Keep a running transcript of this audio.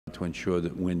to ensure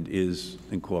that wind is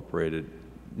incorporated,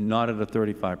 not at a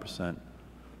 35%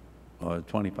 or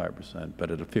 25%, but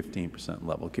at a 15%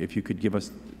 level. Okay, if you could give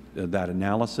us that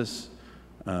analysis,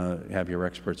 have your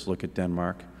experts look at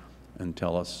Denmark and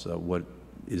tell us what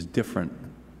is different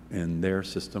in their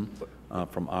system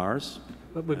from ours.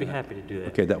 But we'd be happy to do that.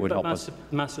 Okay, that would help us.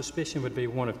 My suspicion would be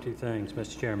one of two things,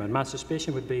 Mr. Chairman. My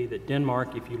suspicion would be that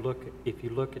Denmark, if you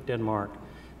look at Denmark,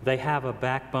 they have a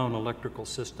backbone electrical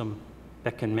system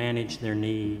that can manage their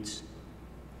needs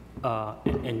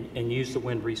and use the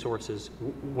wind resources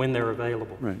when they're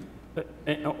available. Right.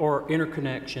 Or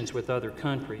interconnections with other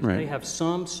countries. Right. They have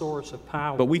some source of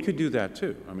power. But we could do that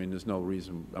too. I mean, there's no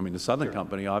reason. I mean, the Southern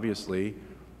Company, obviously,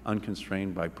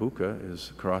 unconstrained by PUCA,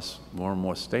 is across more and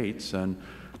more states,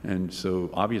 and so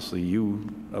obviously you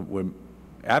were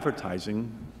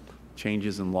advertising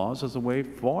changes in laws as a way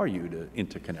for you to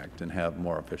interconnect and have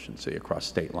more efficiency across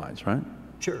state lines, right?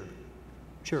 Sure,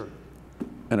 sure.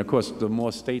 And of course, the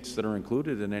more states that are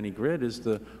included in any grid is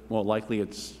the more likely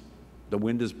the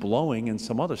wind is blowing in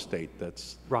some other state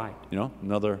that's, right, you know,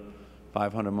 another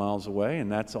 500 miles away,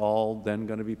 and that's all then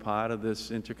going to be part of this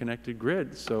interconnected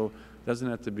grid. So it doesn't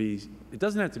have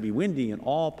to be windy in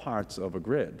all parts of a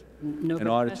grid in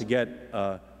order to get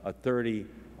a 30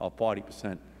 or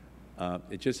 40%.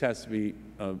 It just has to be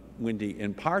windy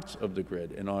in parts of the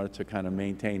grid in order to kind of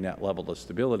maintain that level of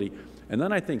stability. And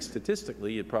then I think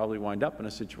statistically you'd probably wind up in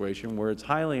a situation where it's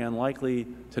highly unlikely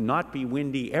to not be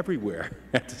windy everywhere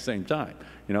at the same time,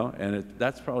 you know, and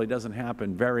that probably doesn't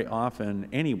happen very often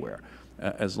anywhere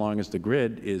as long as the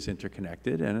grid is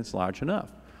interconnected and it's large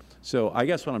enough. So I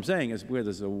guess what I'm saying is where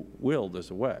there's a will, there's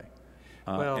a way.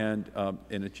 And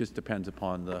it just depends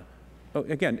upon the,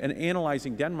 again, and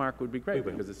analyzing Denmark would be great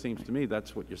because it seems to me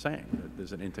that's what you're saying. That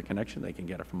there's an interconnection. They can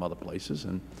get it from other places,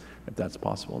 and if that's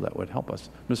possible, that would help us.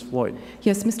 Ms. Floyd.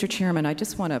 Yes, Mr. Chairman, I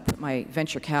just want to put my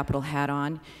venture capital hat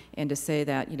on and to say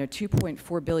that, you know,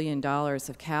 $2.4 billion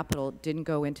of capital didn't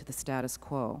go into the status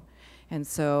quo. And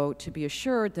so to be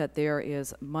assured that there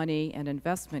is money and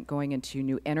investment going into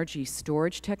new energy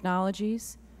storage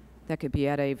technologies that could be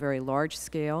at a very large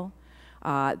scale,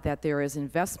 that there is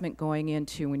investment going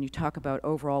into when you talk about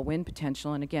overall wind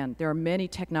potential. And again, there are many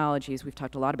technologies. We've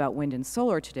talked a lot about wind and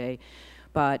solar today,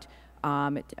 but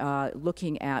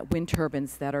looking at wind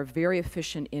turbines that are very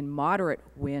efficient in moderate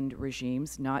wind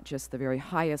regimes, not just the very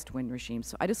highest wind regimes.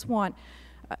 So I just want,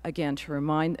 again, to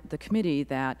remind the committee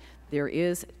that there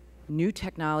is new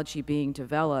technology being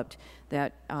developed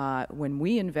that when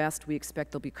we invest, we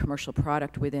expect there'll be commercial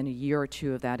product within a year or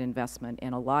two of that investment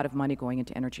and a lot of money going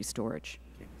into energy storage.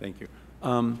 Okay, thank you.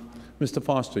 Mr.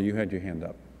 Foster, you had your hand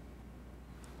up.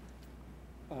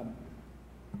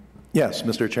 Yes,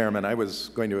 Mr. Chairman, I was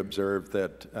going to observe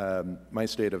that my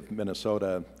state of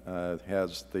Minnesota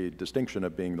has the distinction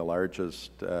of being the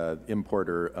largest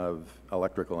importer of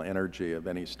electrical energy of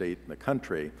any state in the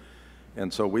country.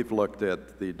 And so we've looked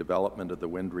at the development of the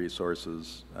wind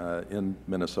resources in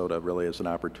Minnesota really as an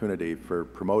opportunity for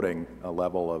promoting a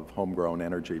level of homegrown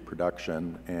energy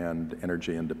production and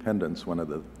energy independence, one of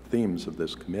the themes of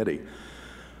this committee.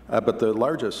 But the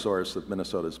largest source of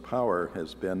Minnesota's power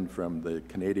has been from the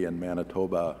Canadian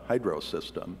Manitoba hydro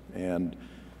system. And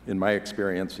in my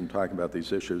experience in talking about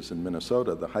these issues in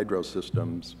Minnesota, the hydro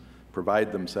systems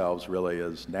provide themselves really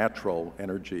as natural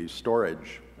energy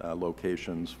storage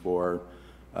locations for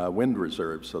wind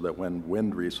reserves, so that when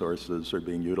wind resources are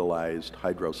being utilized,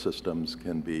 hydro systems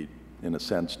can be, in a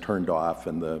sense, turned off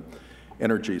and the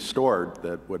energy stored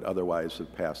that would otherwise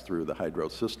have passed through the hydro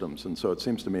systems. And so it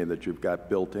seems to me that you've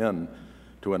got built in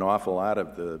to an awful lot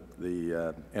of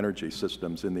the energy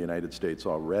systems in the United States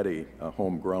already a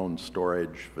homegrown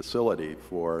storage facility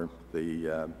for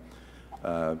the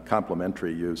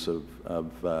complementary use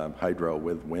of hydro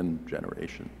with wind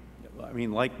generation. I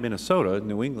mean, like Minnesota,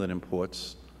 New England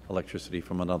imports electricity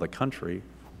from another country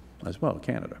as well,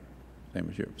 Canada, same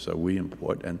as you. So we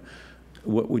import. And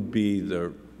what would be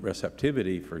the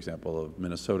receptivity, for example, of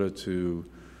Minnesota to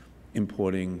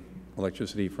importing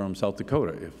electricity from South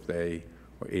Dakota if they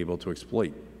were able to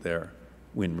exploit their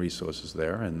wind resources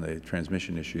there and the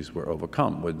transmission issues were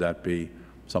overcome? Would that be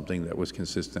something that was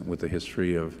consistent with the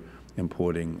history of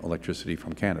importing electricity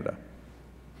from Canada?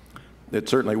 It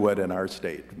certainly would in our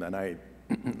state. And I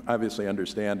obviously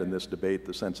understand in this debate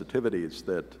the sensitivities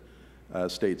that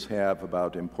states have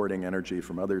about importing energy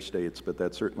from other states, but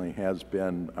that certainly has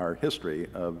been our history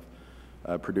of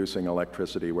producing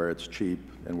electricity where it's cheap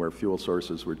and where fuel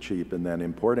sources were cheap and then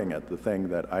importing it. The thing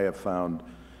that I have found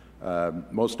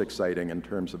most exciting in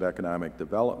terms of economic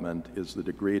development is the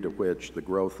degree to which the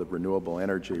growth of renewable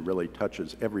energy really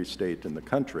touches every state in the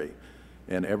country.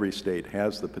 and every state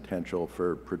has the potential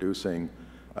for producing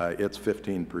its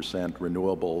 15%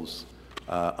 renewables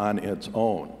on its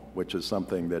own, which is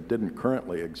something that didn't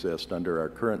currently exist under our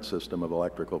current system of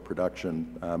electrical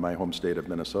production, my home state of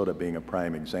Minnesota being a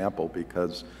prime example,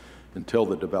 because until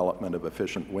the development of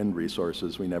efficient wind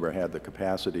resources, we never had the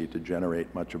capacity to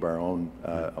generate much of our own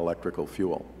electrical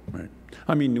fuel. Right.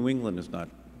 I mean, New England is not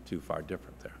too far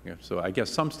different there. Yeah. So I guess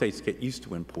some states get used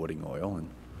to importing oil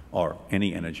or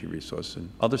any energy resource,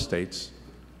 and other states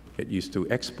get used to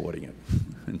exporting it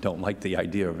and don't like the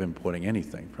idea of importing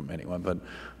anything from anyone. But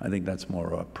I think that's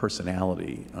more a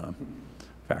personality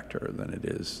factor than it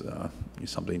is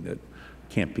something that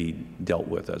can't be dealt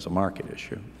with as a market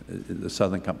issue. The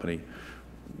Southern Company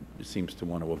seems to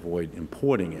want to avoid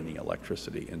importing any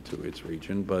electricity into its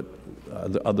region, but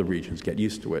the other regions get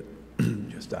used to it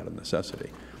just out of necessity.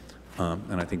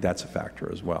 And I think that's a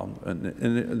factor as well.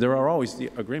 And there are always the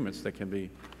agreements that can be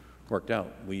worked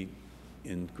out. We,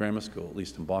 in grammar school, at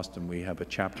least in Boston, we have a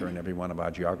chapter in every one of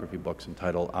our geography books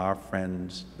entitled Our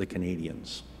Friends the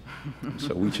Canadians.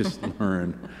 So we just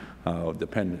learn how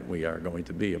dependent we are going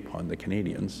to be upon the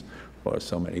Canadians for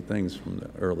so many things from the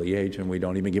early age, and we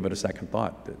don't even give it a second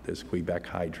thought that there's Quebec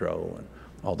hydro and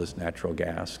all this natural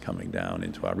gas coming down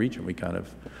into our region. We kind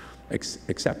of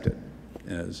accept it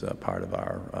as a part of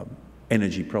our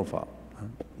energy profile,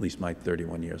 at least my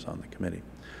 31 years on the committee.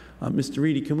 Mr.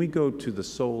 Reedy, can we go to the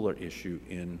solar issue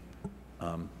in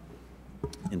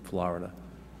Florida?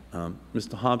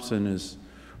 Mr. Hobson is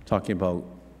talking about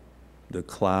the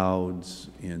clouds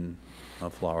in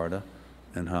Florida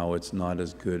and how it's not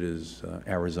as good as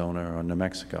Arizona or New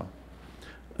Mexico.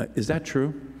 Is that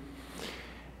true?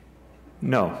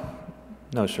 No.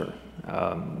 No, sir.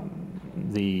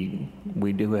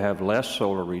 We do have less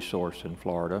solar resource in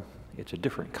Florida. It's a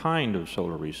different kind of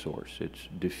solar resource. It's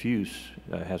diffuse,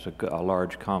 has a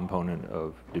large component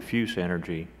of diffuse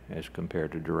energy as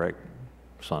compared to direct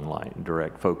sunlight,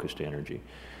 direct focused energy.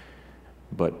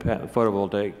 But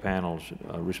photovoltaic panels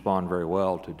respond very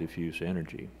well to diffuse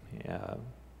energy.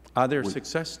 Are there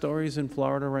success stories in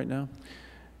Florida right now?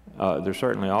 There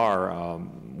certainly are.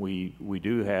 We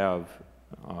do have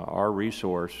our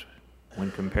resource,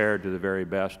 when compared to the very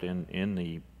best in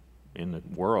the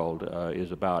world,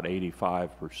 is about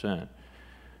 85%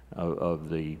 of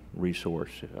the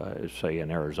resource, say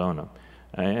in Arizona,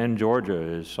 and Georgia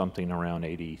is something around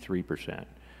 83%.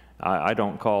 I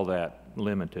don't call that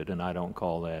limited, and I don't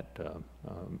call that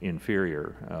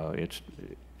inferior.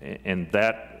 And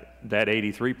that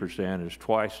 83% is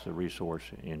twice the resource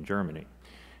in Germany,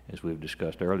 as we've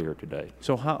discussed earlier today.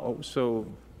 So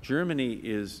Germany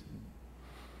is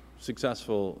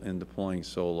successful in deploying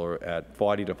solar at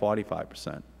 40 to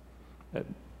 45%.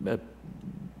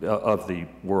 Of the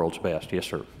world's best, yes,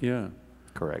 sir. Yeah.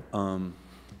 Correct.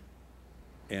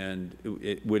 And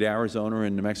would Arizona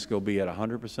and New Mexico be at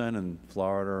 100%, and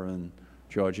Florida and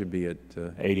Georgia be at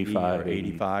 85,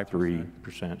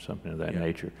 83%, something of that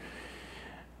nature.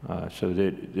 So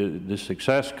the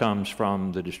success comes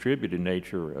from the distributed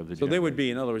nature of the. So they would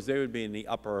be, in other words, they would be in the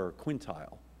upper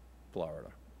quintile, Florida,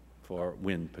 for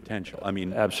wind potential. I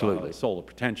mean, absolutely, solar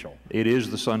potential. It is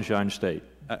the Sunshine State.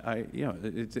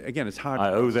 Again, it's hard.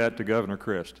 I owe that to Governor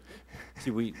Christ. See,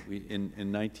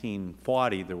 in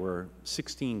 1940 there were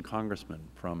 16 congressmen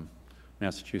from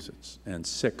Massachusetts and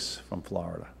 6 from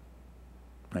Florida.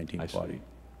 1940.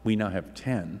 We now have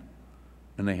 10,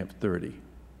 and they have 30.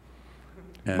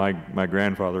 And my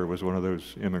grandfather was one of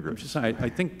those immigrants. I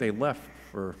think they left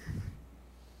for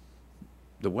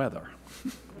the weather.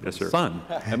 Yes, sir. Sun.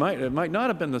 It might not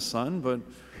have been the sun, but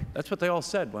that's what they all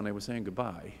said when they were saying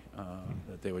goodbye.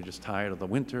 That they were just tired of the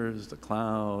winters, the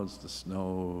clouds, the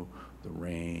snow, the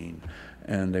rain,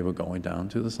 and they were going down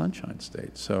to the Sunshine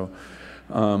State. So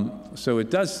it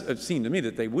does seem to me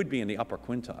that they would be in the upper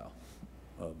quintile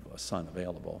of sun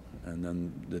available, and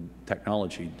then the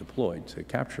technology deployed to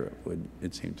capture it would,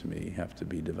 it seemed to me, have to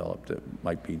be developed. It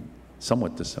might be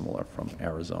somewhat dissimilar from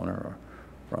Arizona or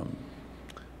from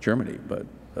Germany, but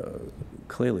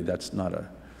clearly that's not a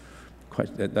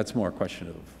question. That's more a question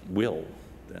of will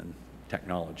than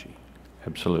technology.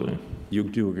 Absolutely. You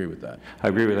do agree with that? I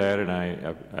agree with that, and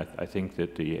I think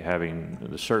that having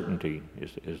the certainty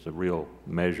is the real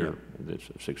measure of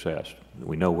success.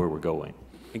 We know where we're going.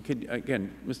 And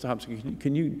again, Mr. Hobson,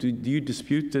 do you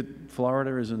dispute that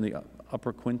Florida is in the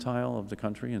upper quintile of the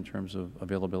country in terms of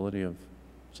availability of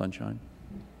sunshine?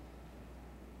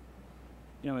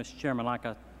 You know, Mr. Chairman, like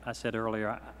I said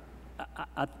earlier,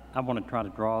 I want to try to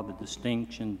draw the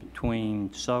distinction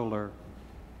between solar.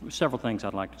 Several things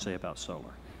I'd like to say about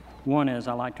solar. One is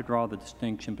I like to draw the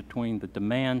distinction between the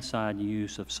demand side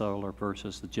use of solar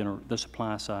versus the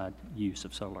supply side use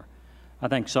of solar. I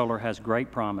think solar has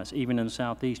great promise. Even in the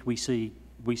Southeast, we see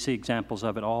examples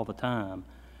of it all the time,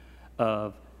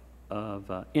 of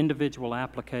individual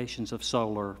applications of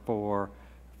solar for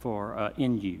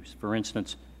end use. For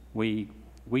instance, we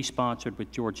sponsored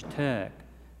with Georgia Tech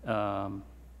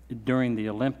during the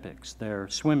Olympics. Their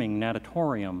swimming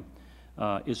natatorium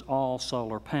is all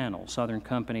solar panels. Southern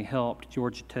Company helped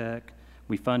Georgia Tech.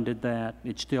 We funded that.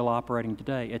 It's still operating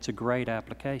today. It's a great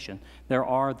application. There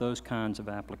are those kinds of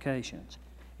applications.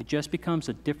 It just becomes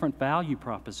a different value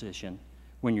proposition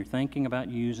when you're thinking about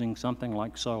using something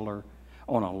like solar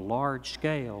on a large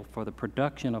scale for the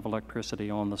production of electricity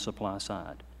on the supply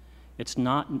side. It's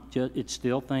not just, it's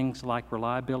still things like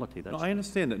reliability. No, I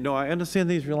understand that. No, I understand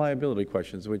these reliability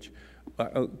questions, which,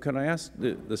 can I ask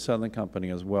the Southern Company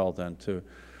as well then to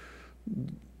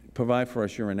provide for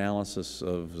us your analysis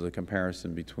of the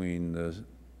comparison between the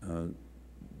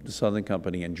Southern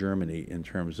Company and Germany in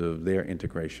terms of their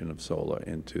integration of solar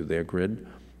into their grid,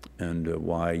 and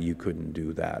why you couldn't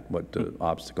do that, what the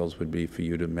obstacles would be for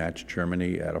you to match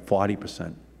Germany at a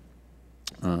 40%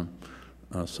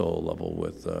 solar level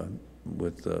with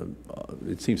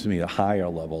it seems to me, a higher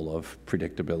level of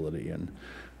predictability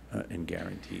and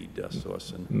guaranteed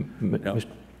source. And,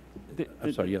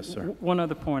 I'm sorry, yes, sir. One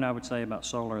other point I would say about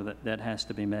solar that has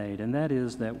to be made, and that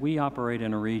is that we operate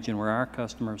in a region where our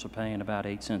customers are paying about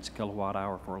 8 cents a kilowatt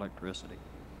hour for electricity.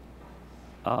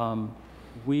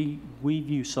 We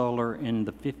view solar in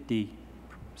the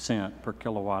 50-cent per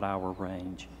kilowatt hour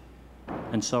range.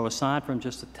 And so aside from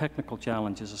just the technical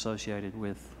challenges associated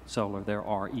with solar, there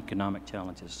are economic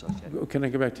challenges associated. Can I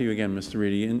go back to you again, Mr.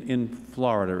 Reedy? In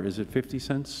Florida, is it 50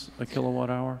 cents a kilowatt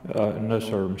hour? No,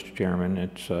 sir, Mr. Chairman.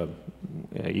 It's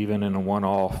even in a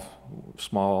one-off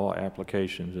small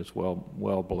applications, it's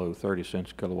well below 30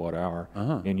 cents a kilowatt hour.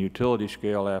 In utility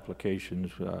scale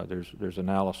applications, there's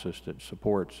analysis that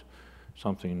supports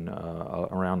something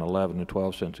around 11 to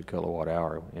 12 cents a kilowatt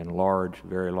hour in large,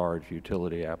 very large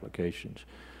utility applications.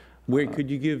 Where could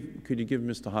you give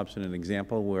Mr. Hobson an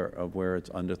example of where it's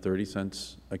under 30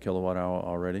 cents a kilowatt hour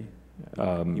already?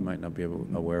 You might not be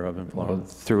aware of in Florida. Well,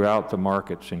 throughout the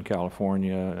markets in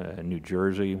California, New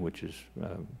Jersey, which is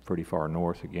pretty far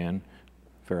north again,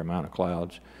 fair amount of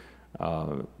clouds.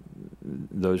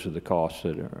 Those are the costs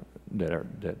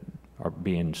that are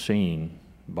being seen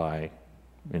by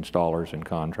installers and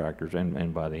contractors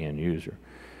and by the end user.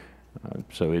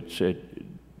 So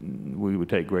we would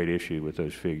take great issue with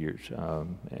those figures.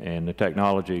 And the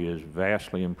technology is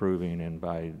vastly improving, and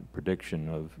by prediction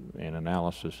of and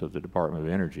analysis of the Department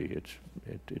of Energy,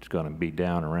 it's going to be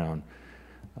down around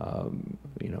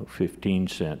 15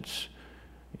 cents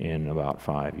in about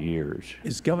 5 years.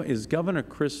 Is Governor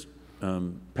Chris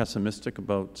pessimistic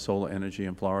about solar energy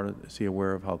in Florida? Is he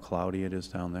aware of how cloudy it is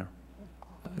down there?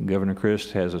 Governor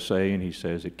Christ has a say, and he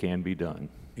says it can be done.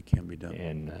 It can be done.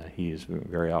 And he is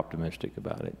very optimistic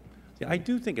about it. Yeah, I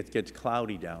do think it gets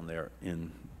cloudy down there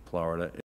in Florida.